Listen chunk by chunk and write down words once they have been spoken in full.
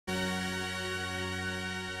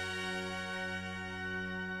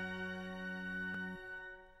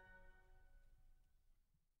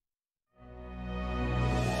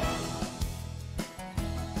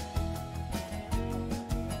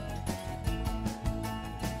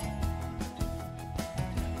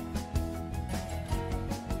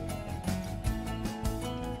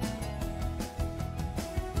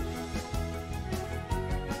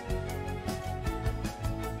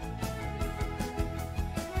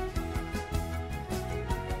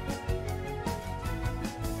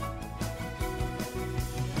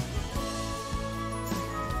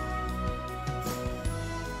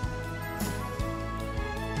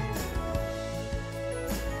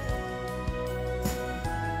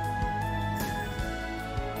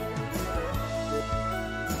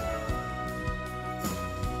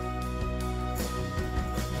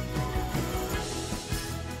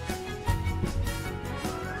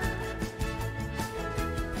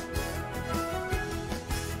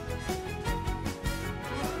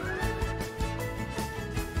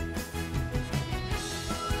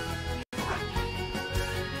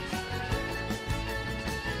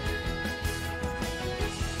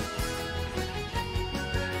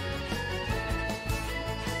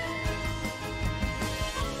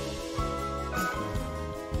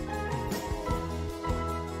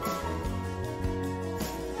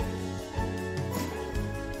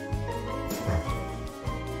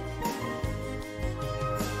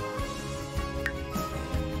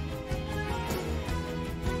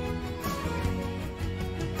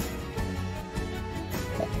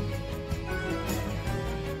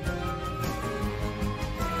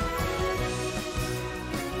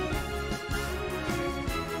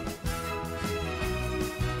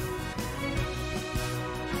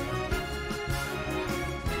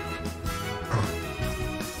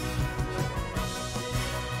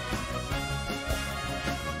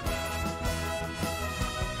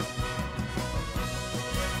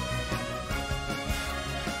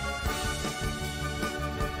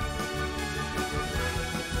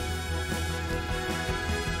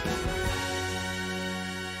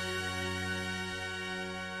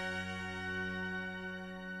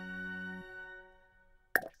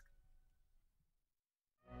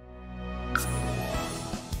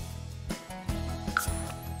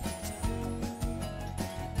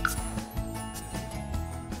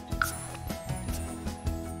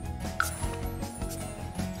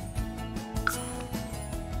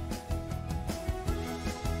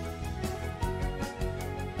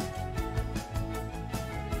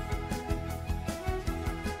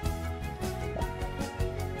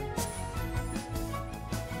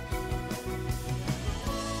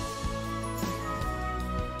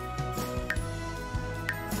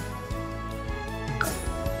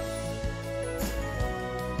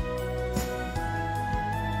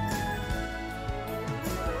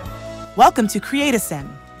Welcome to Create a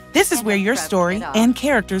Sim. This is where your story and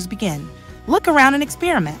characters begin. Look around and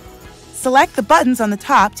experiment. Select the buttons on the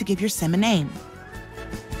top to give your sim a name.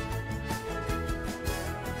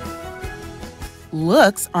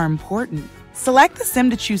 Looks are important. Select the sim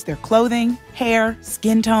to choose their clothing, hair,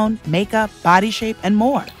 skin tone, makeup, body shape, and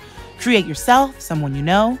more. Create yourself, someone you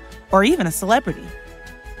know, or even a celebrity.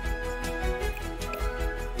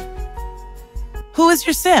 Who is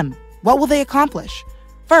your sim? What will they accomplish?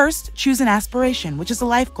 First, choose an aspiration, which is a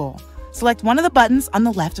life goal. Select one of the buttons on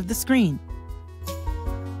the left of the screen.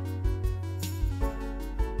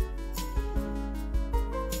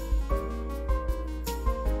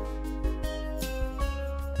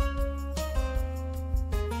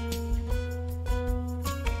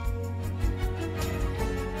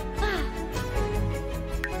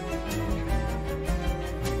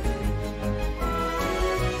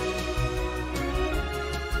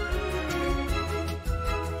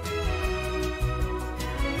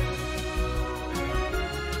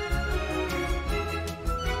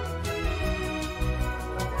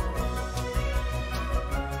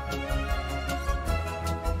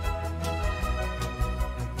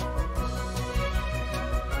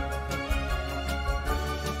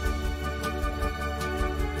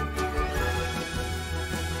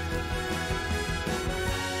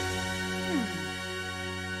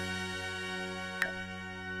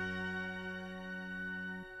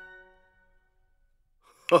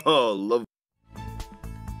 Oh, love.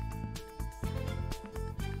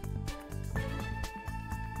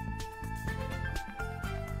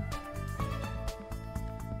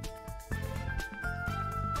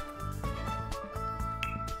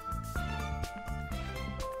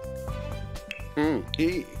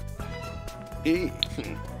 E.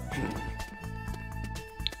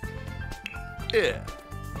 Yeah.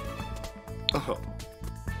 Oh.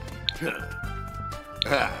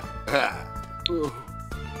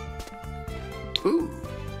 Ooh.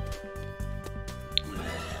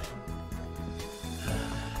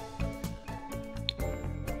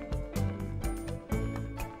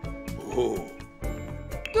 Oh.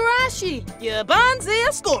 Garashi, your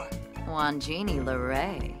Bonzia score. Wanjini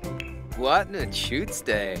Laray. What a shoots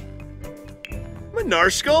day.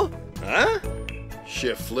 Menarshkal? Huh?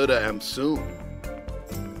 Shiflita am soon.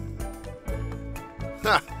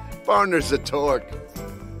 Ha! Barner's a torque.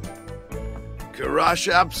 Karash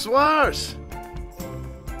ab swars.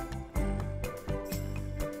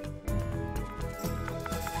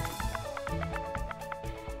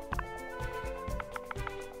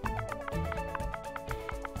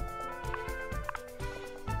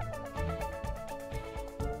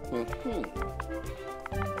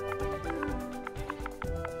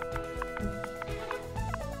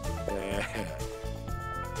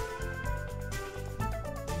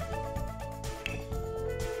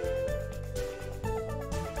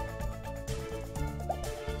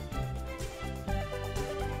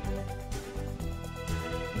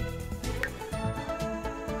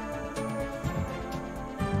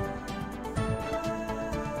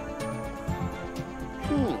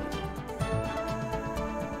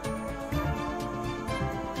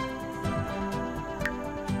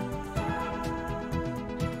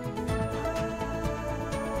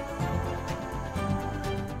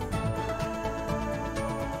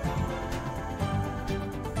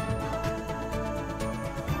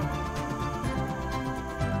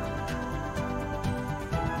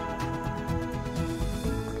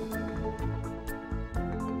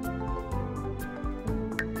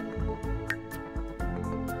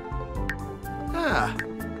 Ah.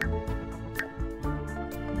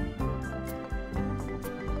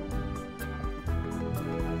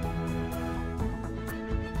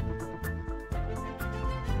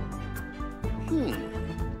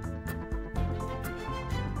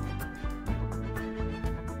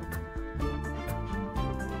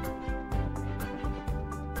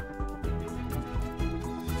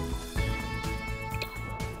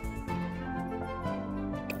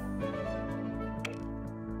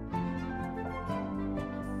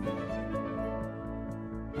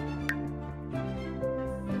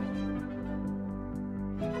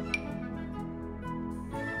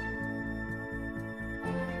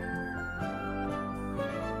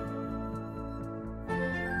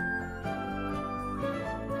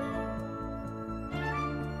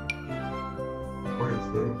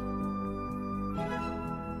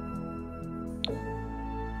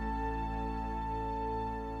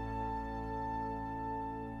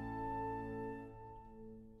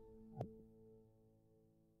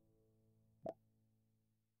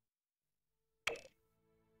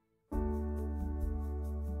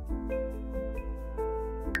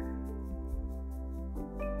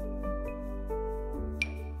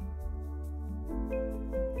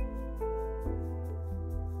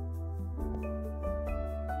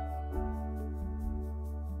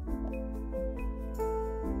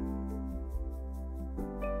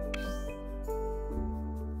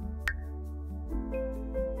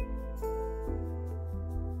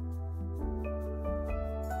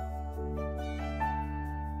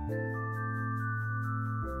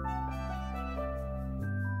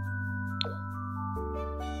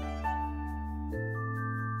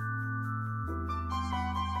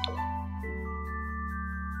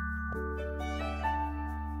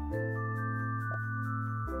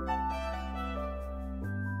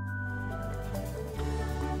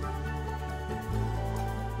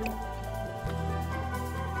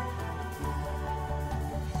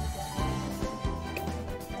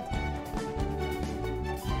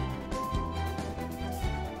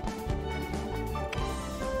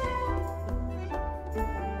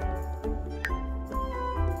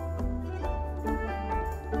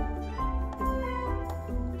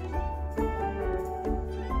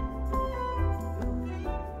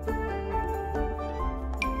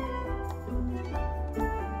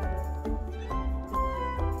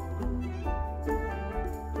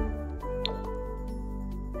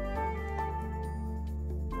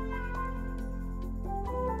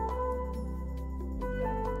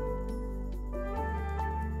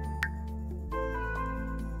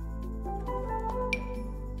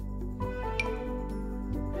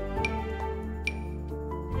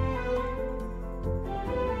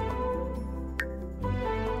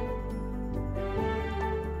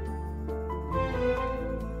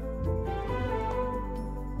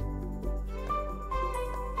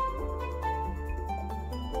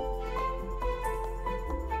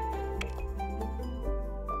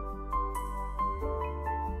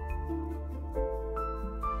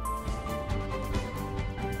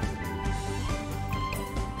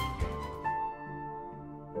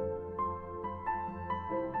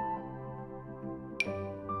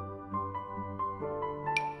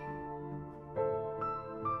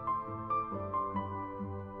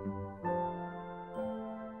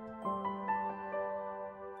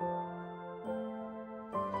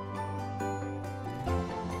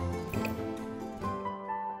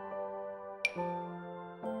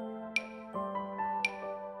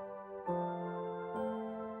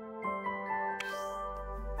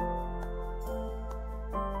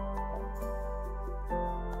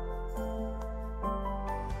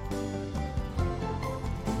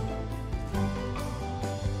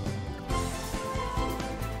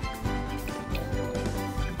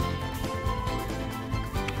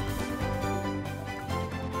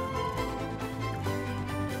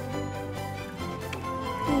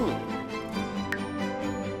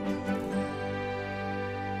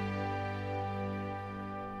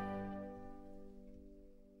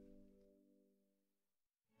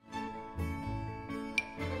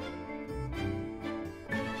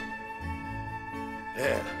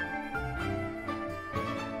 Yeah.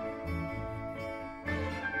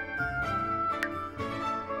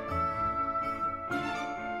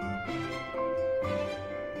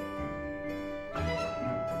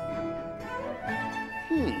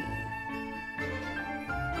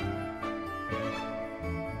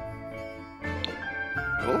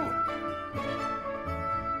 Oh.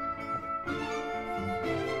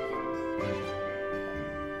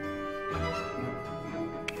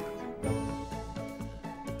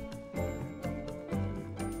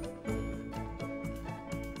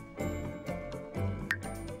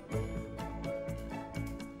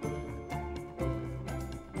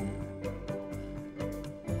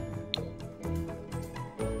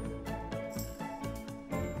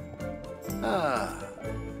 Ah.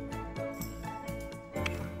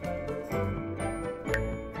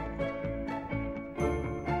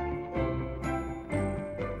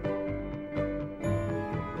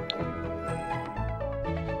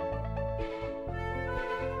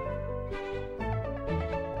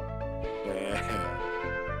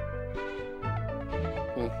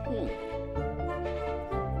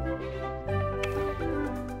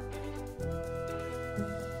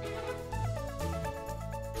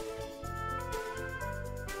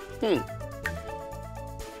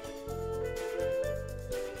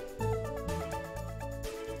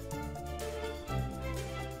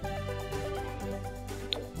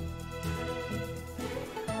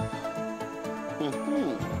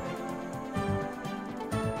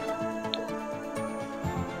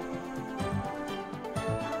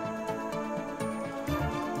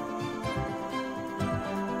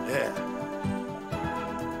 Yeah.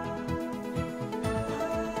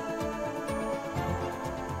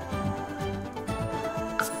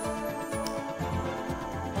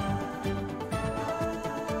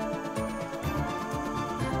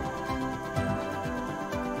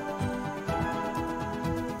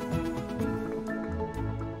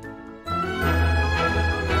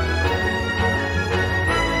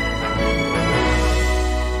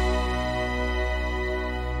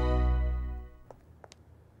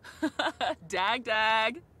 Dag,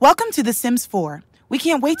 dag. Welcome to The Sims 4. We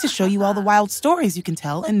can't wait to show you all the wild stories you can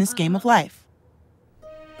tell in this game of life.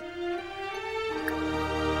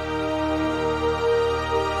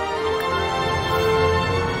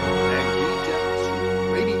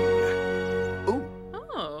 Oh.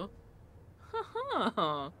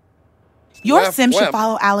 Your Wef, Sim should wef.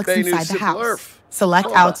 follow Alex Benu inside the house. Siplerf. Select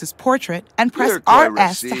Hola. Alex's portrait and press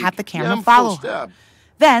RS to have the camera follow her.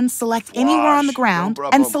 Then select anywhere on the ground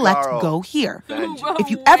and select Go Here.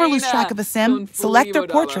 If you ever lose track of a Sim, select their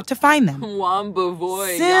portrait to find them.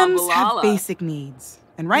 Sims have basic needs.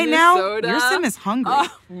 And right now, your Sim is hungry.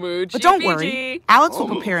 But don't worry, Alex will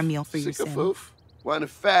prepare a meal for your Sim. Wana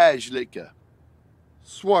fajlika.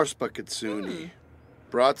 Swarspa Katsuni.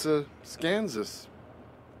 Bratza Skansis.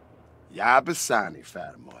 Yabasani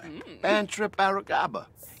Fatamoy. Bantra Baragaba.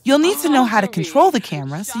 You'll need to know how to control the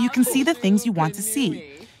camera so you can see the things you want to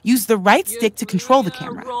see. Use the right stick to control the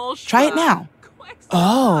camera. Try it now.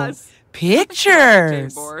 Oh,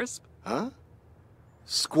 pictures. Huh?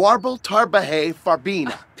 Squarble Tarbahe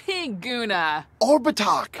Farbina. Piguna.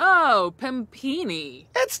 Orbitak. Oh, Pimpini.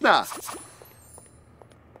 It's not.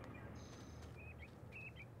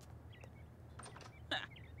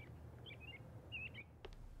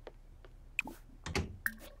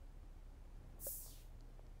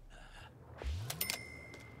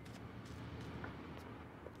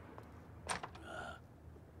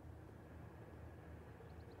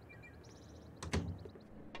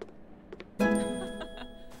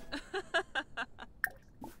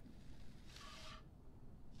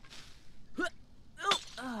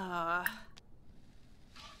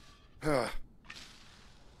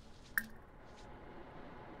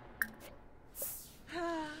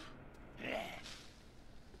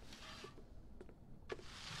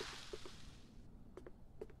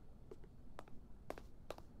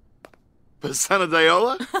 Basana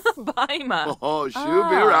Diola? Baima. Oh,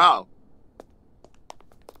 Shubirao.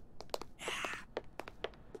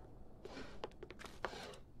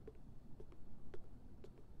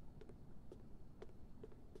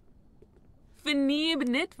 Finib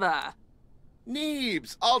Nitva.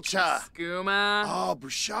 Neebs, Alcha. Skooma. Oh,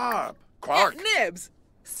 Bouchard. Quark. Nibs.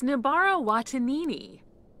 Snibara Watanini.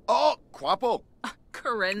 Oh, Quapo.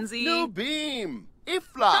 Karenzi. New Beam. Ifla.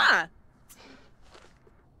 Ah.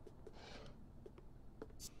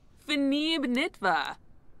 Finib Nitva.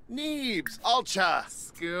 Neebs, Alcha.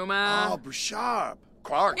 Skooma. Oh, Bouchard.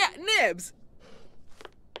 Quark. Yeah, Nibs.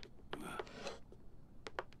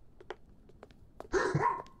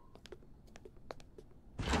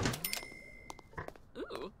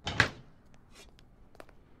 Ooh.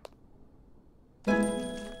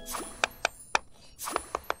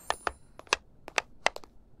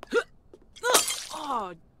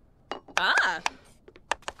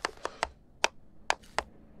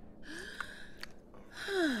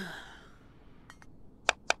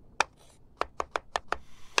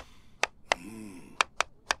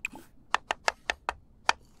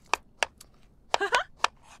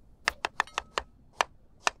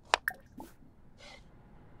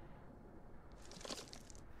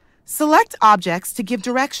 Select objects to give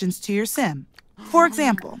directions to your sim. For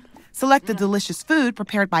example, select the delicious food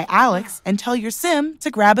prepared by Alex and tell your sim to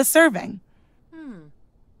grab a serving.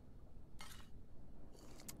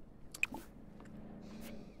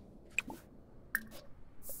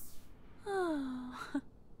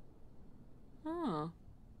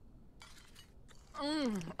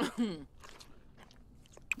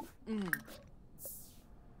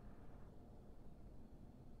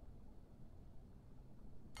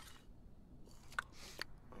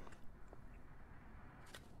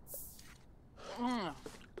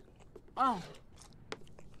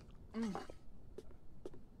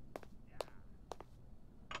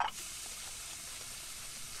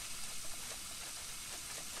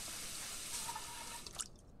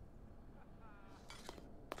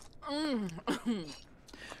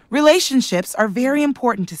 Relationships are very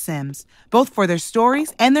important to Sims, both for their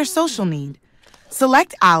stories and their social need.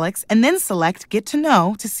 Select Alex and then select Get to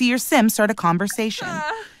Know to see your sim start a conversation.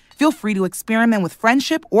 Feel free to experiment with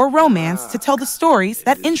friendship or romance to tell the stories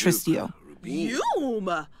that interest you.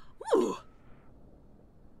 Yum! Ooh.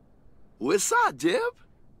 What's that, Dib?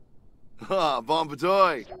 Ah, bon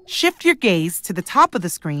badoy. Shift your gaze to the top of the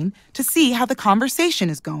screen to see how the conversation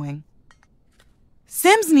is going.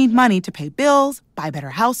 Sims need money to pay bills, buy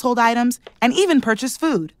better household items, and even purchase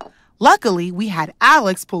food. Luckily, we had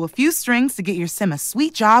Alex pull a few strings to get your sim a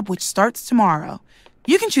sweet job which starts tomorrow.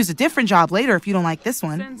 You can choose a different job later if you don't like this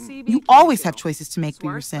one. You always have choices to make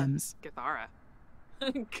for your Sims. Githara.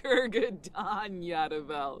 Kurgadan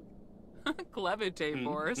Yadavel. Clevite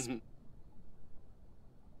Boris.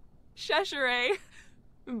 Sheshere.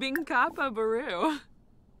 Bingkapa Baru.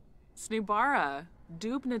 Snubara.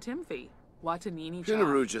 Dubna Timfi. Watanini Cha.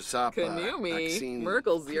 Kinaruja Sapa. Kanumi.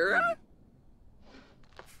 Merkel Zira.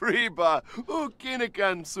 Friba.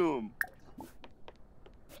 Ukinakansum.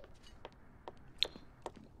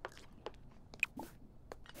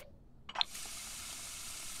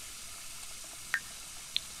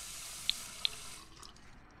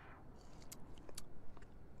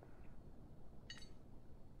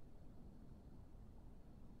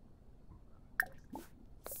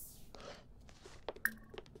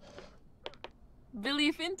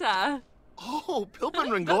 Billy Finta. Oh, Pilpin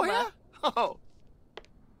Rangoya? Oh.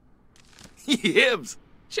 Yibs.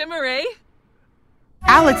 Chimere.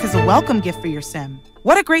 Alex is a welcome gift for your sim.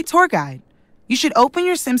 What a great tour guide. You should open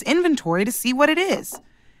your sim's inventory to see what it is.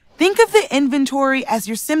 Think of the inventory as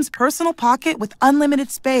your sim's personal pocket with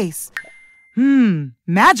unlimited space.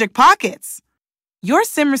 Magic pockets. Your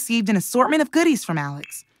sim received an assortment of goodies from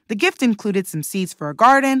Alex. The gift included some seeds for a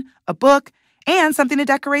garden, a book, and something to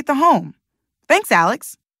decorate the home. Thanks,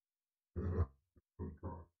 Alex.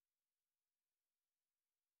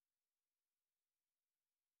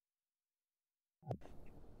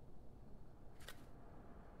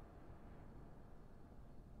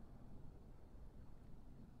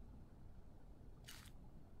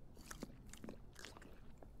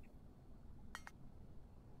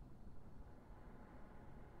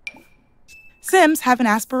 Sims have an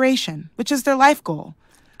aspiration, which is their life goal.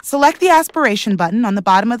 Select the aspiration button on the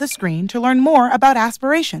bottom of the screen to learn more about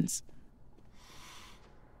aspirations.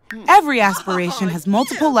 Every aspiration has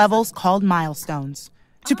multiple levels called milestones.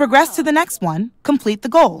 To progress to the next one, complete the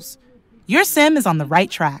goals. Your sim is on the right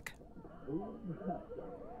track.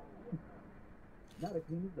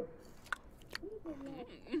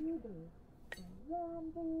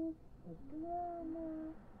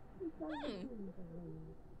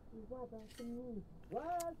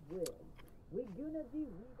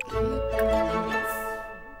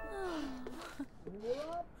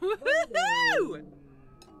 Woohoo!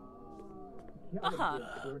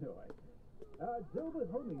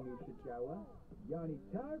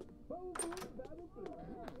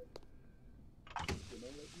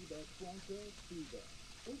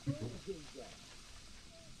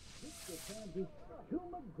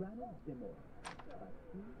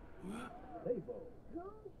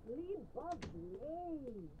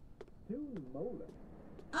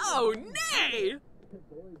 Oh, nay!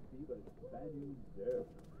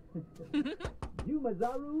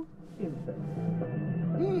 Yumazaru infant.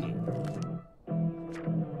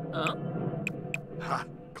 Huh? Ha,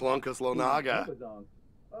 Klonkus Lonaga.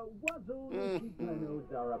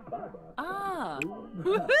 Ah!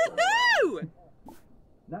 Woohoo!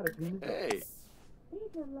 Hey.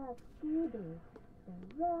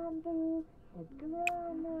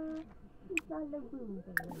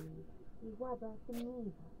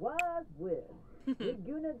 Was with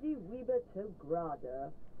Iguna di Reba to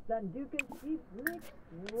Grada, Sandukan Chief Lick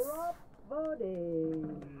Rock Body.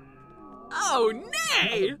 Oh,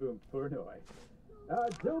 nay!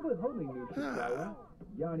 Doba homie new Shikara.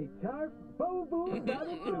 Yarni Tarf, Bobu,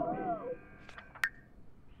 Badatuni.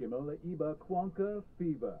 Shimola Iba Kwanka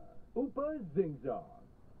Fever. Upa Zingzong.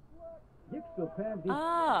 Yixo Pandi.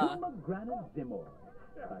 Kuma Granite Zimor.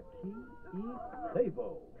 Aki E Savo.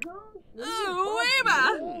 Ooh, Eva!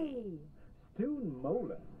 Stoon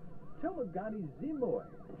Mola. Tomagani Zimoy.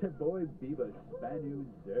 Taboy Biba Spanu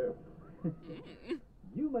Zerf.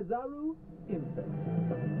 Yumazaru Infant.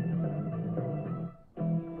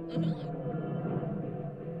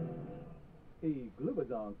 E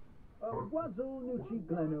Glubazong. Wazul Nuchi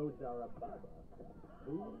Gleno Zarababa.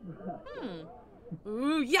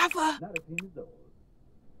 Ooh, Yaffa! Not a team is old.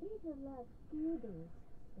 These are like scooters.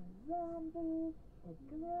 The zombies, the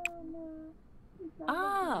glamour.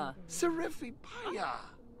 Serifi Paya.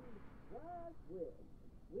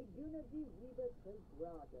 We're gonna be Reba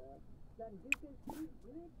Sagrada. Sanduka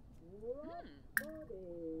Secret Rock Body.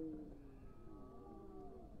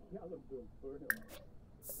 Yalabum Furno.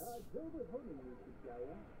 Doba homie new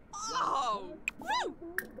Shikara. Oh! Woo!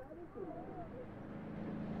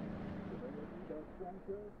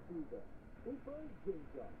 Upa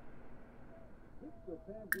Zinga. Yixo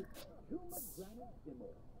Pandi. Kuma Granite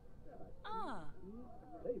Zimor.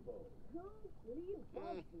 Savo. Leave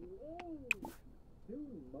Bugsy,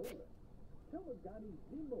 Stoon Mola. Tomagani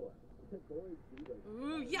Zimor. Taboy Biba.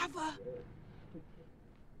 Ooh, Yaffa!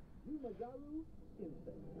 Yumazaru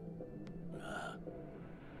Infant.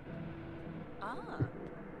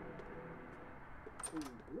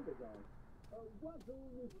 Glubazong. Wazul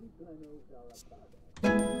Nuchi Gleno Zarababa.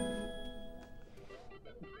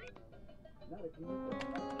 Not a team is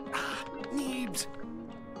old. Neebs.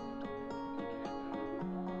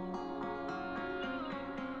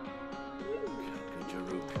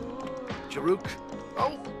 Jaruk.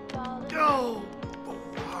 Oh! Go!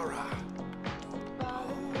 Bawara.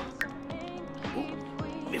 Oh!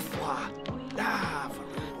 Mifwa. Ah,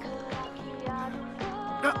 Faru.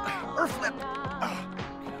 Earthflip.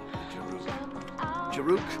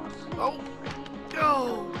 Jaruk. Oh! Go!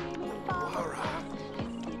 Bawara.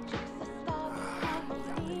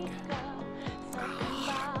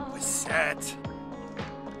 Set.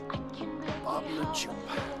 Bob Luchup.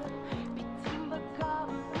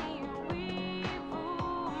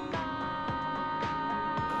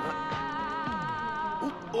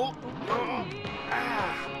 Oh,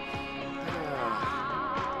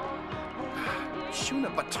 Shuna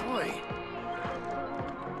Batoy.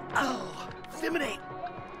 Oh, Feminate.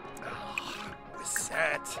 Oh,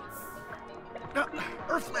 set.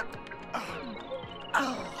 Earthflip.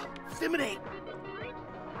 Oh, Feminate.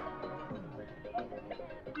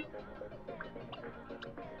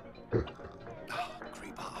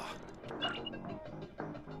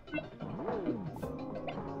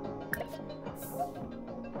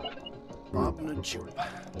 Chup.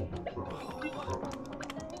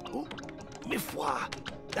 Oh, Mifwa.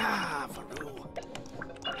 Ah, Faru.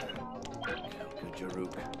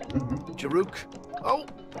 Jaruk. Oh,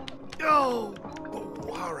 yo,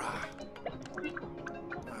 Bawara.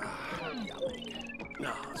 Yalik.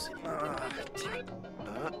 No,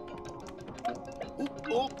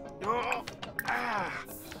 oh,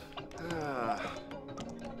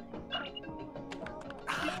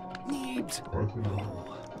 Neebs.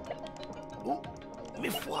 Oh,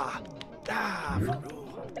 Mifwa. Ah, Faru.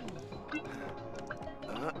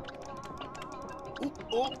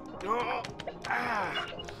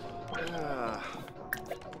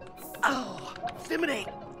 Oh, Feminate.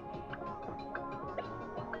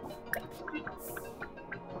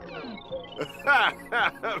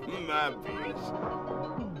 My beast.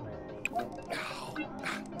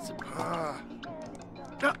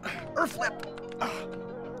 Earthflip.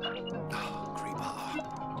 Creeper.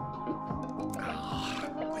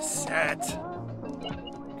 Set.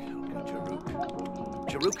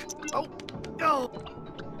 Jaruk. Oh, no.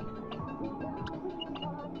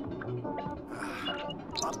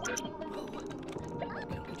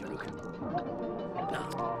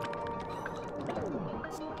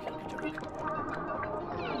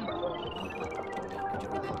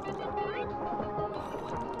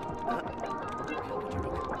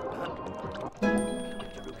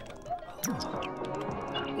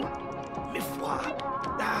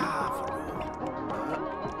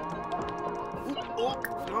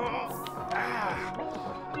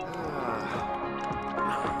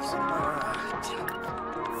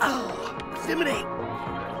 Feminate.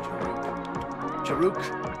 Jaruk.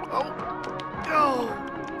 Oh, no.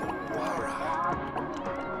 Bawara.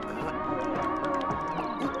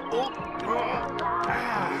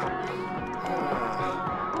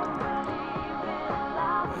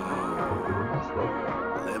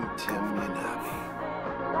 Lemtim Inabi.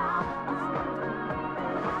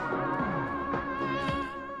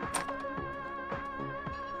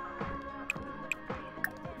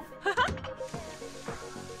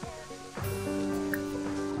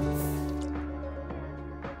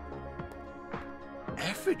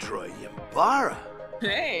 Bifitroy Yambara.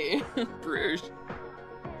 Hey, Bruges.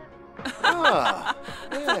 Ah.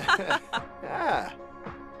 Yeah.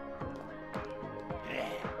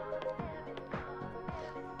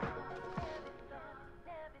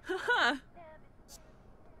 Ah.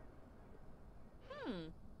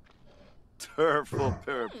 Turful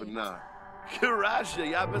Peripana. Kirasha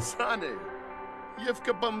Yabasane.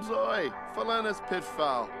 Yivka Bumzoi. Falanas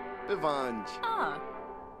Pitfall. Bivanj. Ah.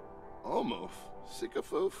 Almof.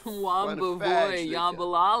 Sikafoof. Wambuvoy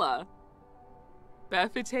Yambalala.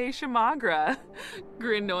 Befite Shamagra.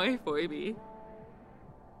 Grinoi Foibi.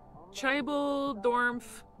 Chaibul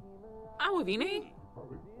Dormf. Awavine.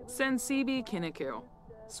 Sensibi Kiniku.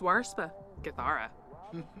 Swarspa. Gathara.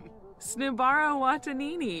 Snibara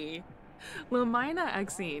Watanini. Lamina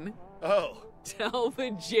Exine. Oh.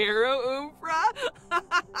 Telvajero Umpra.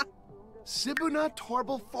 Sibuna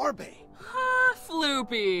Torbal Farbe. Ha,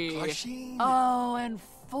 Floopy. Kashin. Oh, and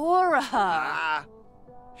Fora. Ah.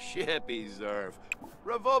 Shippy Zerv.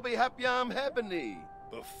 Ravobi Hapyam Hebony.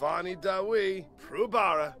 Bafani Dawi.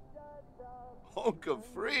 Prubara. Honka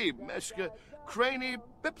Free. Meshka Craney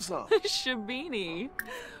Bipsam. Shabini.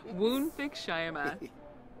 Woonfik Shayama.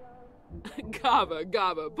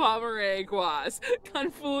 Gaba, Pomeray Quas.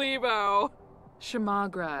 Confulibo.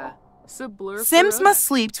 Shamagra. Sublur. Sims must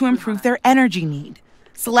sleep to improve their energy need.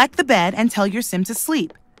 Select the bed and tell your Sim to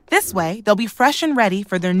sleep. This way, they'll be fresh and ready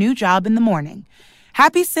for their new job in the morning.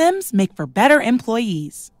 Happy Sims make for better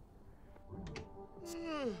employees.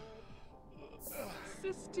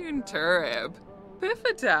 Sistun Turib.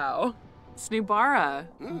 Pifatow. Snubara.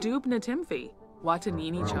 Dubna Timfi.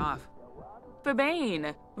 Watanini Choff.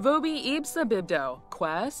 Fabane. Vobi Ibsa Bibdo.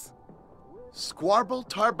 Quest. Squarble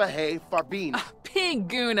Tarbahe Farbine.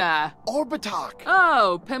 Piguna. Orbitak.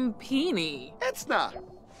 Oh, Pimpini. It's not.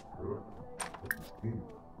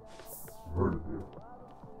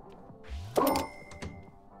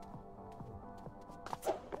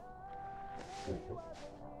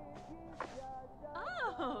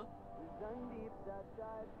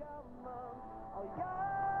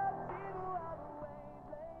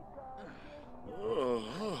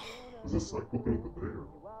 Is this like looking at the bear?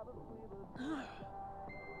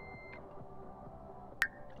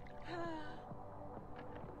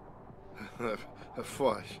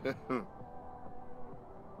 Fwash.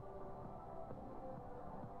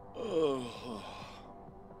 Oh.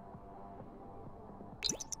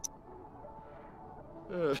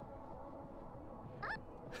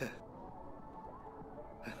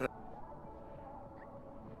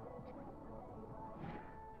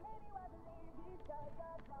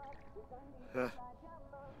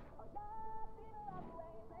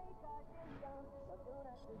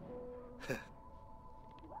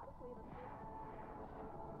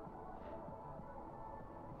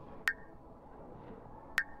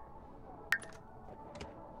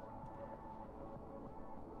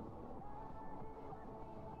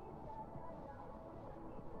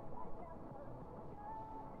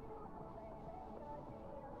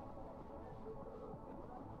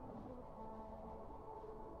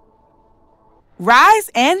 Rise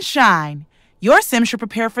and shine. Your Sim should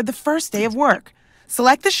prepare for the first day of work.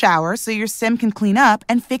 Select the shower so your Sim can clean up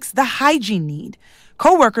and fix the hygiene need.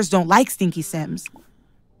 Coworkers don't like stinky Sims.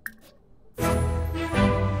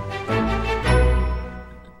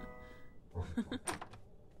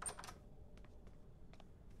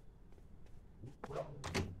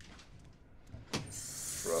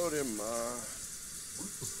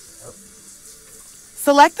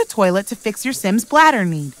 Select the toilet to fix your Sim's bladder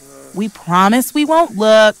need. We promise we won't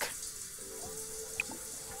look.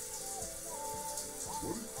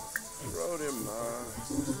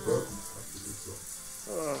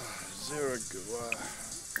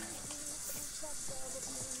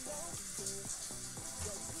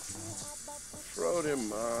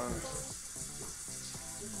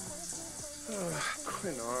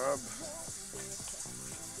 Quinarb.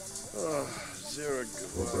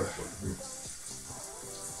 Zeragua.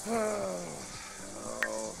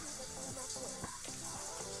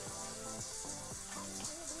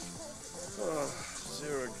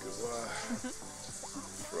 Zeragua.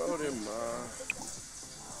 Frodima.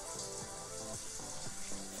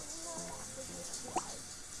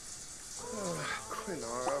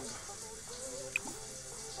 Quinarb.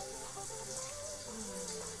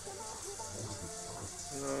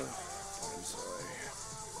 I'm sorry.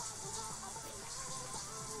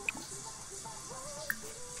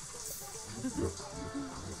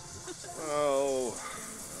 Oh.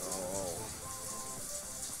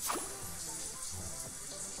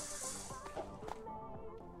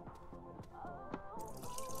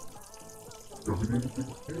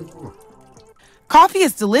 Coffee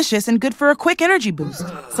is delicious and good for a quick energy boost.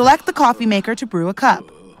 Select the coffee maker to brew a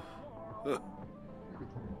cup.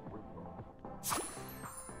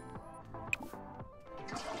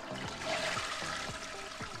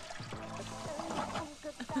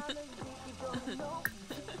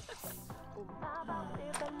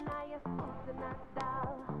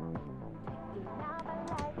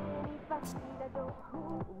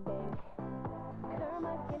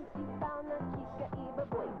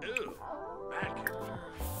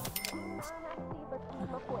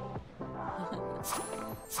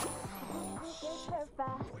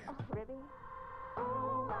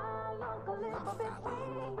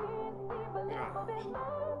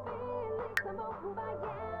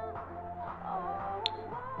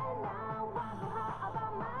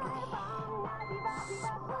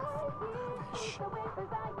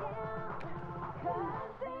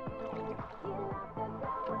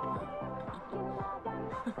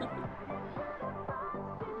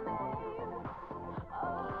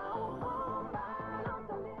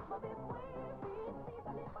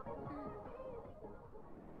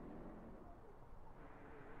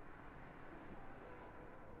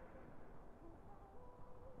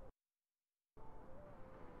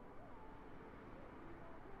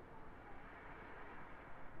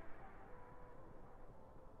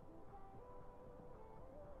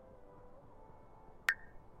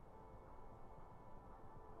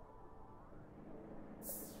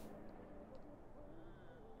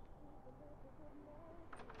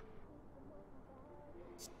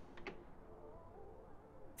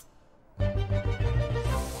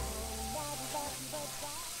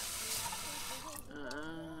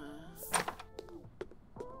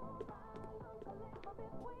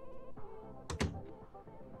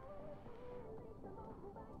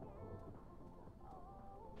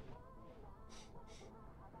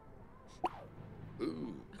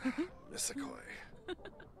 Ooh, Misakoi.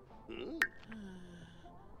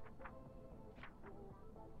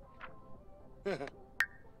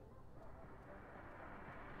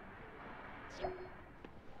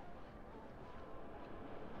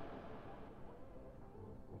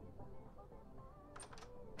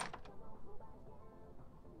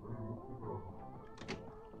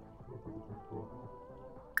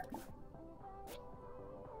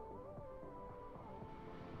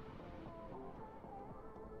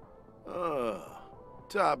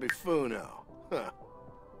 Tabifuno. Huh.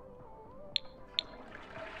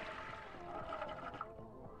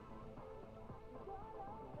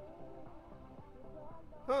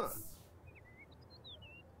 Huh.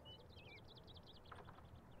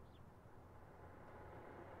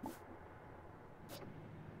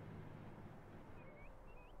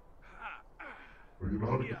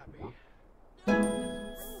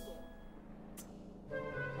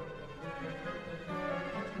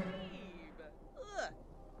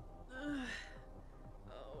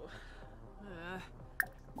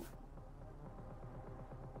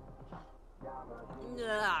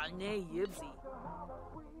 Nee, Yibsy.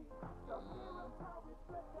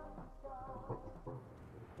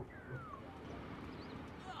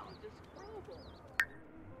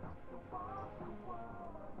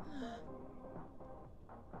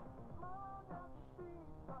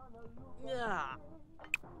 Yeah.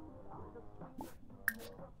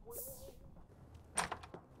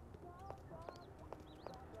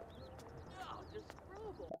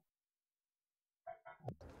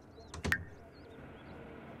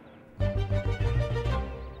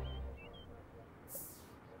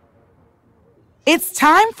 It's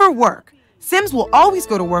time for work. Sims will always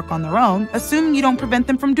go to work on their own, assuming you don't prevent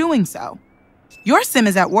them from doing so. Your Sim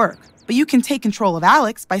is at work, but you can take control of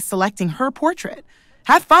Alex by selecting her portrait.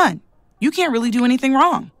 Have fun. You can't really do anything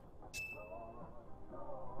wrong.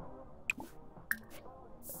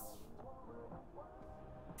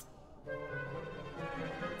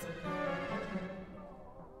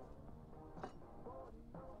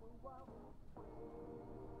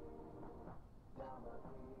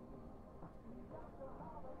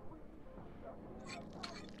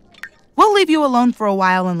 We'll leave you alone for a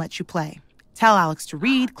while and let you play. Tell Alex to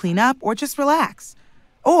read, clean up, or just relax.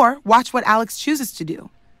 Or watch what Alex chooses to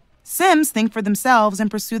do. Sims think for themselves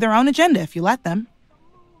and pursue their own agenda if you let them.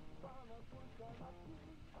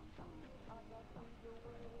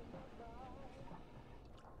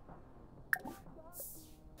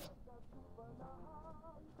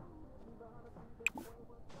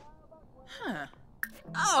 Huh.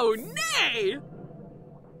 Oh, nay!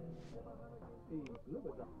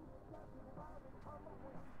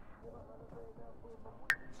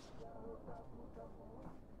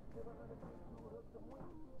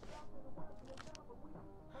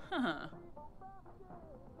 Huh.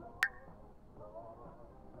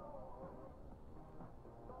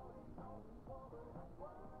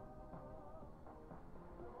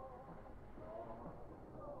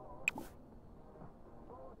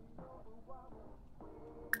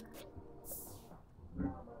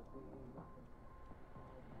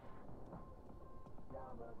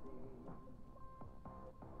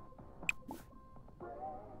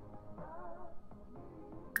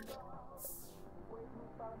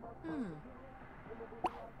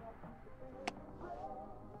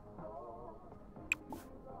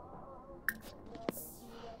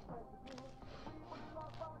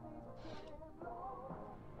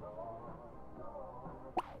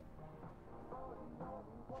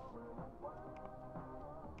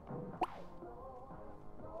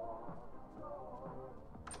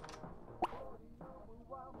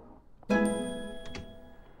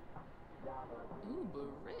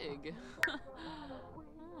 Dang.